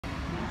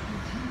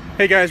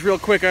Hey guys, real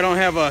quick, I don't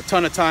have a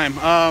ton of time.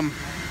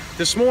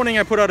 This morning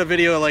I put out a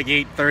video at like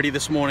 8:30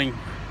 this morning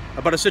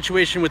about a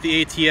situation with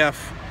the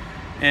ATF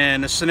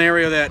and a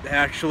scenario that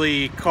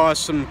actually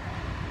caused some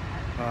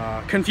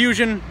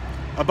confusion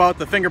about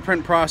the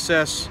fingerprint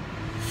process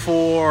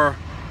for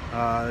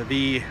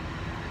the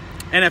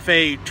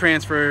NFA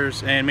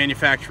transfers and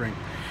manufacturing.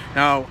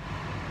 Now,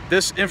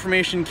 this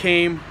information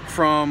came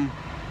from,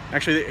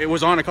 actually it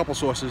was on a couple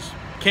sources,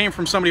 came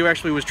from somebody who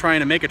actually was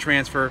trying to make a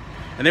transfer,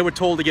 and they were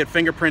told to get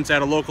fingerprints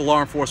at a local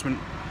law enforcement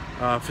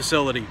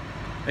facility,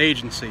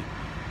 agency.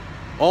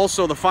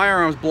 Also, the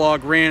Firearms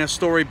blog ran a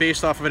story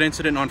based off of an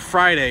incident on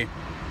Friday.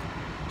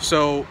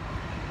 So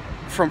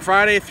from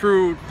Friday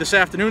through this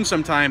afternoon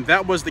sometime,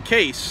 that was the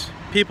case.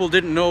 People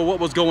didn't know what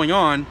was going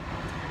on,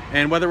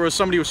 and whether it was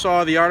somebody who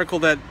saw the article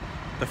that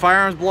the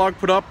Firearms blog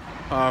put up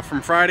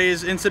from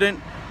Friday's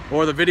incident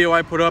or the video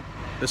I put up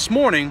this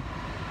morning,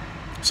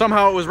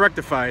 somehow it was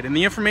rectified, and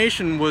the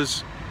information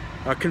was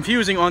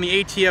confusing on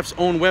the ATF's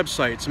own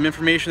website. Some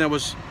information that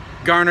was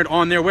garnered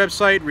on their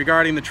website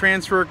regarding the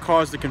transfer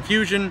caused the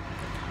confusion,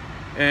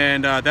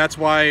 and that's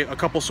why a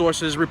couple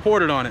sources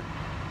reported on it.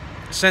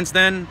 Since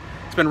then,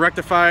 it's been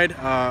rectified.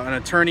 An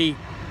attorney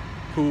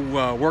who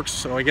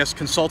works, or I guess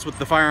consults with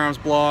the Firearms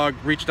blog,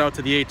 reached out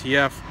to the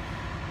ATF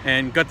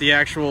and got the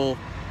actual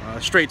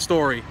straight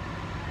story.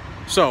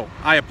 So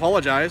I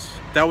apologize.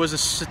 That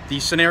was the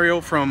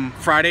scenario from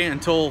Friday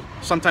until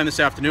sometime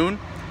this afternoon.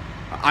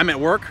 I'm at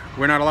work.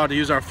 We're not allowed to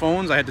use our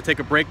phones. I had to take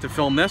a break to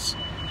film this,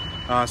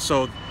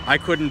 so I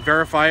couldn't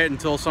verify it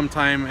until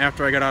sometime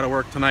after I got out of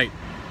work tonight.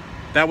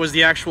 That was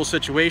the actual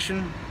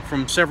situation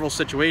from several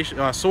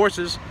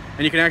sources,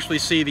 and you can actually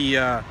see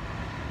the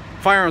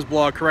Firearms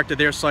blog corrected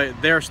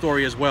their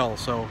story as well.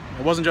 So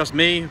it wasn't just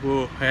me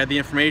who had the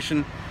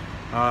information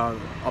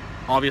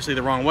obviously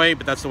the wrong way,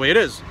 but that's the way it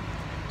is.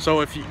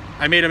 So if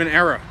I made an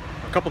error,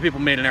 a couple people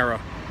made an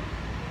error,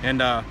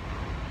 and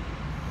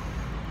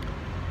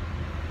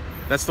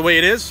that's the way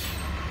it is.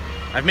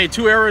 I've made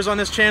 2 errors on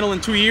this channel in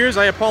 2 years.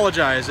 I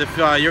apologize. If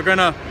you're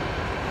gonna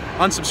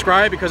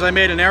unsubscribe because I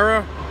made an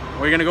error,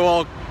 or you're gonna go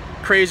all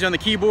crazy on the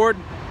keyboard,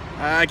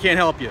 I can't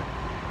help you.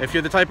 If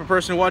you're the type of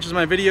person who watches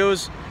my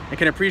videos and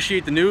can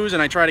appreciate the news,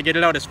 and I try to get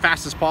it out as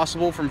fast as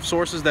possible from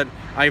sources that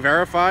I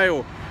verify,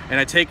 and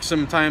I take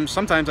sometimes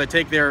I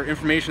take their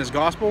information as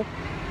gospel.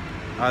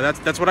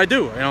 That's what I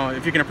do. You know,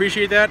 if you can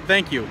appreciate that,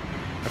 thank you.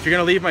 If you're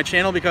gonna leave my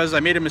channel because I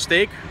made a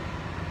mistake,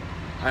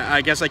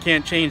 I guess I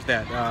can't change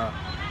that.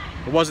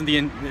 It wasn't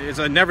it's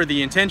never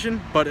the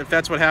intention, but if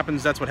that's what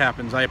happens, that's what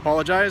happens. I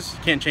apologize,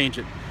 can't change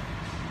it.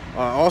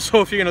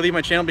 Also, if you're gonna leave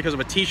my channel because of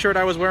a t-shirt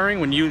I was wearing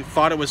when you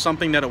thought it was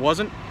something that it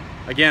wasn't,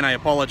 again, I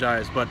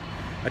apologize, but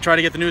I try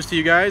to get the news to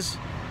you guys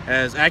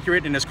as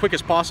accurate and as quick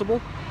as possible,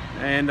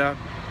 and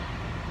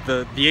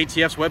the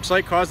ATF's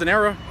website caused an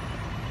error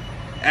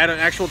at an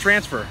actual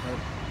transfer.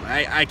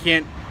 I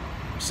can't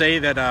say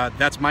that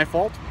that's my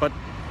fault, but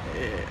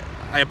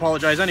I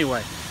apologize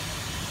anyway.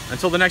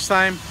 Until the next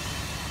time,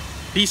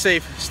 be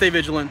safe, stay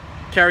vigilant,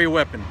 carry a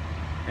weapon,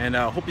 and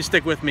hope you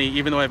stick with me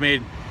even though I've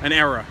made an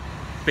error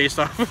based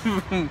off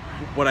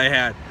what I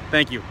had.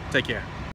 Thank you. Take care.